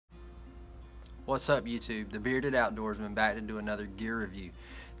What's up, YouTube? The Bearded Outdoorsman back to do another gear review.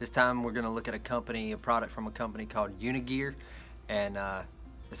 This time we're going to look at a product from a company called Unigear, and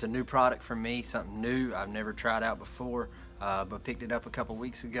it's a new product for me, something new I've never tried out before, but picked it up a couple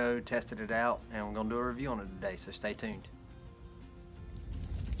weeks ago, tested it out, and we're going to do a review on it today, so stay tuned.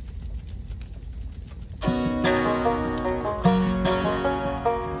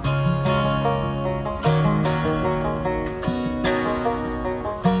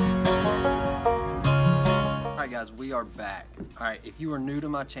 Guys, we are back. Alright, if you are new to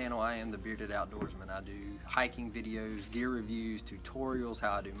my channel, I am the Bearded Outdoorsman. I do hiking videos, gear reviews, tutorials,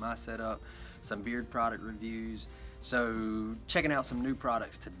 how I do my setup, some beard product reviews. So checking out some new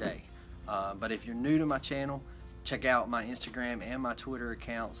products today. But if you're new to my channel, check out my Instagram and my Twitter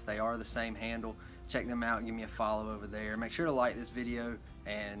accounts. They are the same handle. Check them out and give me a follow over there. Make sure to like this video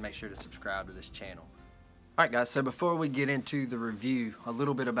and make sure to subscribe to this channel. Alright guys, so before we get into the review, a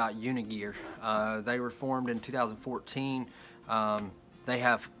little bit about Unigear. They were formed in 2014. They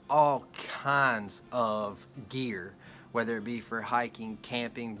have all kinds of gear, whether it be for hiking,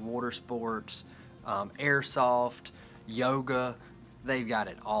 camping, water sports, airsoft, yoga. They've got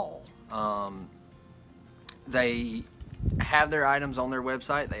it all. They have their items on their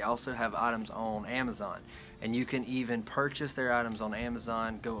website. They also have items on Amazon. And you can even purchase their items on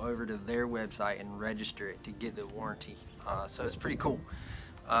Amazon, go over to their website and register it to get the warranty. So it's pretty cool.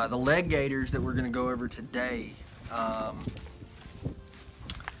 The leg gaiters that we're going to go over today,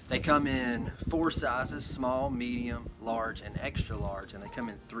 they come in 4 sizes: small, medium, large, and extra large. And they come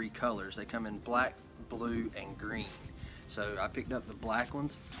in 3 colors. They come in black, blue, and green. So I picked up the black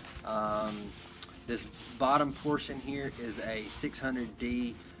ones. This bottom portion here is a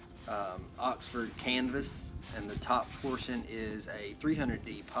 600D Oxford canvas, and the top portion is a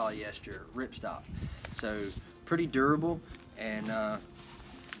 300D polyester ripstop. So pretty durable and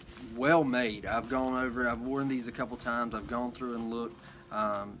well made. I've worn these a couple times. I've gone through and looked.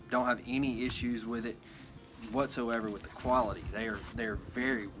 Don't have any issues with it whatsoever with the quality. They're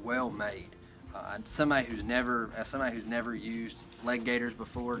very well made. As somebody who's never used leg gaiters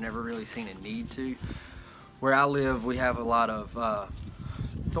before, never really seen a need to. Where I live, we have a lot of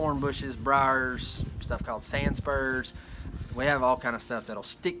thorn bushes, briars, stuff called sand spurs. We have all kind of stuff that'll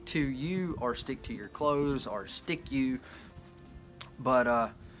stick to you or stick to your clothes or stick you. But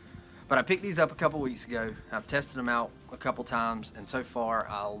I picked these up a couple weeks ago. I've tested them out a couple times, and so far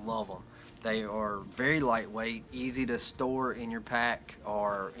I love them. They are very lightweight, easy to store in your pack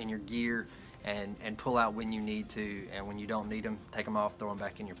or in your gear, and pull out when you need to, and when you don't need them, take them off, throw them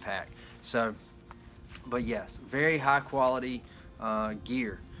back in your pack. So, but yes, very high quality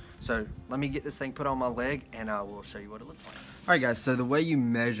gear. So let me get this thing put on my leg and I will show you what it looks like. Alright guys, so the way you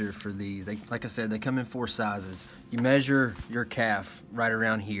measure for these, like I said, they come in 4 sizes. You measure your calf right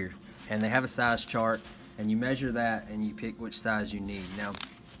around here, and they have a size chart, and you measure that and you pick which size you need. Now,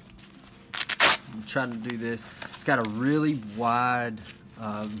 I'm trying to do this. It's got a really wide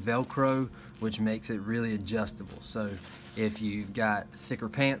Velcro, which makes it really adjustable. So if you've got thicker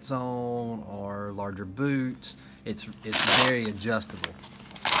pants on or larger boots, it's very adjustable.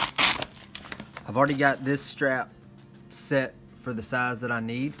 I've already got this strap set for the size that I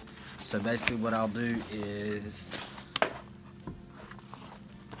need. So basically what I'll do is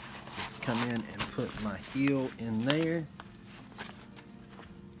just come in and put my heel in there.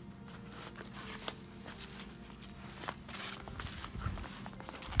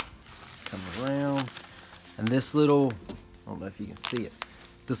 Come around. And this little, I don't know if you can see it,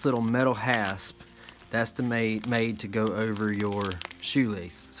 this little metal hasp, that's made to go over your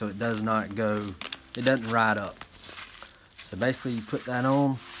shoelace, so it doesn't ride up. So basically you put that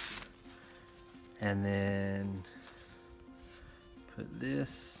on, and then put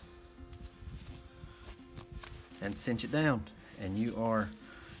this and cinch it down, and you are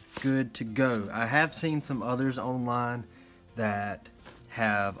good to go. I have seen some others online that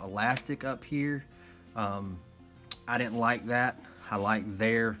have elastic up here. I didn't like that. I like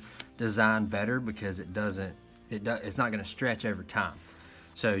their design better because it's not going to stretch over time.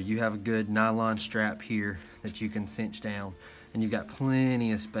 So you have a good nylon strap here that you can cinch down, and you've got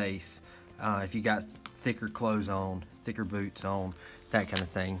plenty of space if you got thicker clothes on, thicker boots on, that kind of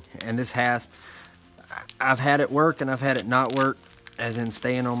thing. And this hasp, I've had it work and I've had it not work, as in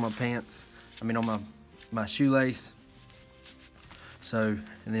staying on my pants, on my shoelace. So,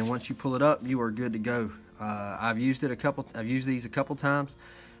 and then once you pull it up, you are good to go. I've used these a couple times,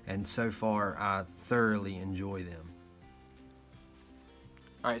 and so far I thoroughly enjoy them.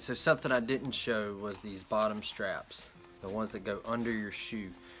 Alright, so something I didn't show was these bottom straps, the ones that go under your shoe.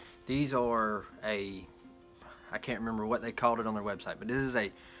 These are I can't remember what they called it on their website, but this is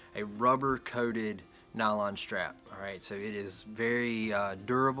a a rubber coated nylon strap. All right, so it is very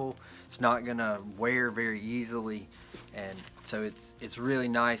durable. It's not gonna wear very easily, and so it's really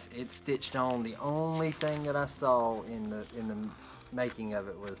nice. It's stitched on. The only thing that I saw in the making of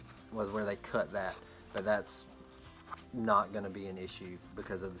it was where they cut that, but that's not gonna be an issue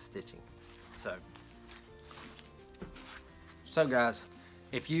because of the stitching. So guys,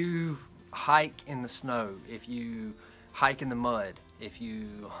 if you hike in the snow, if you hike in the mud, if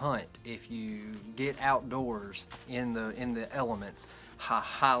you hunt, if you get outdoors in the elements, I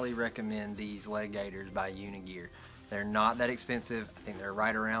highly recommend these leg gaiters by Unigear. They're not that expensive. I think they're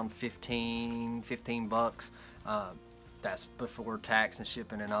right around 15 bucks. That's before tax and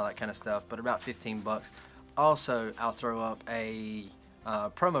shipping and all that kind of stuff, but about 15 bucks. Also, I'll throw up a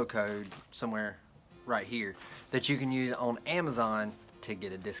promo code somewhere right here that you can use on Amazon to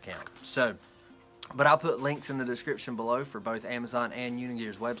get a discount. So, but I'll put links in the description below for both Amazon and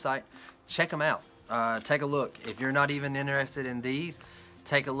Unigear's website. Check them out. Take a look. If you're not even interested in these,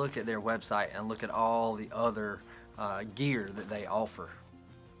 take a look at their website and look at all the other gear that they offer.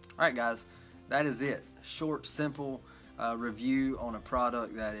 All right, guys, that is it. Short, simple review on a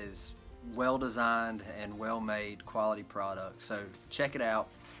product that is well designed and well made, quality product. So check it out,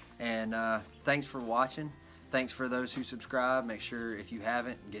 and thanks for watching. Thanks for those who subscribe. Make sure, if you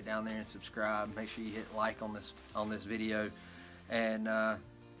haven't, get down there and subscribe. Make sure you hit like on this video. And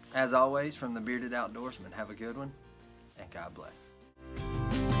as always, from the Bearded Outdoorsman, have a good one, and God bless.